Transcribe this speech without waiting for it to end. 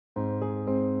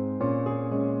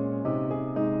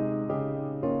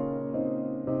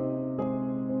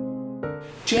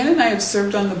Jan and I have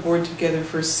served on the board together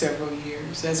for several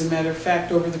years. As a matter of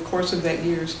fact, over the course of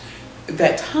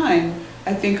that time,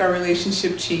 I think our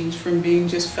relationship changed from being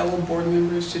just fellow board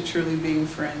members to truly being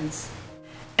friends.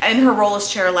 In her role as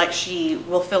chair-elect, she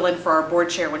will fill in for our board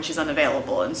chair when she's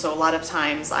unavailable, and so a lot of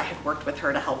times I had worked with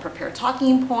her to help prepare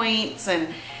talking points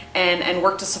and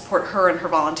work to support her in her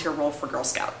volunteer role for Girl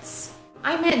Scouts.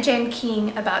 I met Jan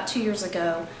King about 2 years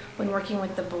ago when working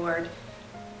with the board.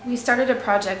 We started a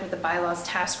project with the bylaws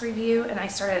task review, and I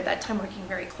started at that time working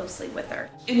very closely with her.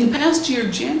 In the past year,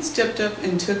 Jan stepped up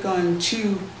and took on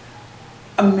 2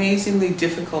 amazingly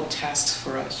difficult tasks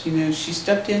for us. You know, she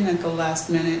stepped in at the last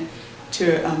minute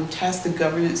to task the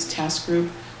governance task group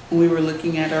when we were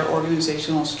looking at our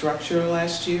organizational structure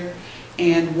last year.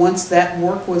 And once that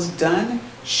work was done,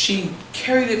 she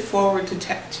carried it forward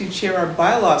to chair our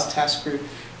bylaws task group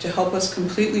to help us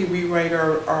completely rewrite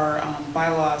our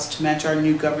bylaws to match our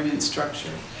new governance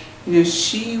structure. You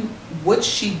know, what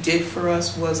she did for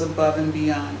us was above and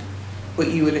beyond what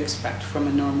you would expect from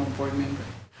a normal board member.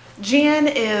 Jan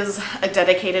is a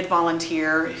dedicated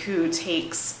volunteer who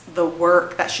takes the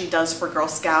work that she does for Girl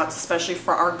Scouts, especially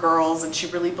for our girls, and she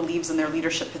really believes in their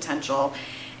leadership potential.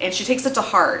 And she takes it to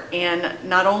heart. And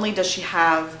not only does she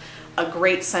have a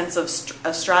great sense of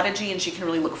strategy and she can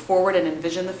really look forward and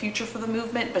envision the future for the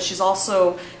movement, but she's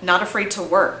also not afraid to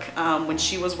work. When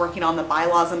she was working on the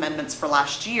bylaws amendments for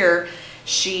last year,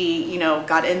 she,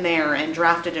 got in there and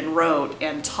drafted and wrote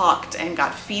and talked and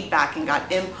got feedback and got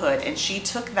input, and she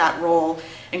took that role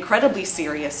incredibly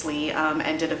seriously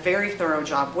and did a very thorough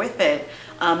job with it,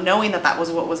 knowing that that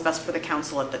was what was best for the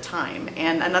council at the time,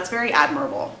 and that's very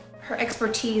admirable. Her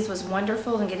expertise was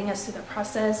wonderful in getting us through the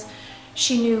process.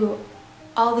 She knew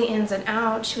all the ins and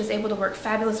outs. She was able to work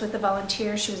fabulous with the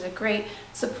volunteers. She was a great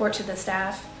support to the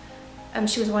staff.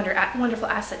 She was a wonderful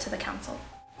asset to the council.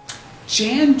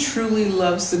 Jan truly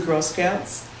loves the Girl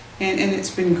Scouts, and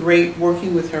it's been great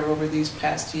working with her over these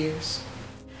past years.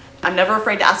 I'm never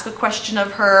afraid to ask a question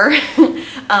of her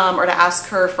or to ask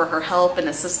her for her help and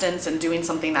assistance in doing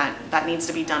something that needs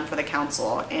to be done for the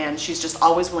council. And she's just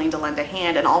always willing to lend a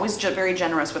hand and always very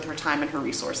generous with her time and her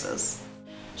resources.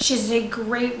 She's a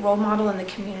great role model in the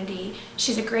community.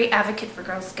 She's a great advocate for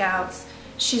Girl Scouts.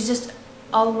 She's just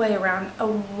all the way around a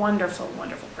wonderful,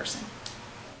 wonderful person.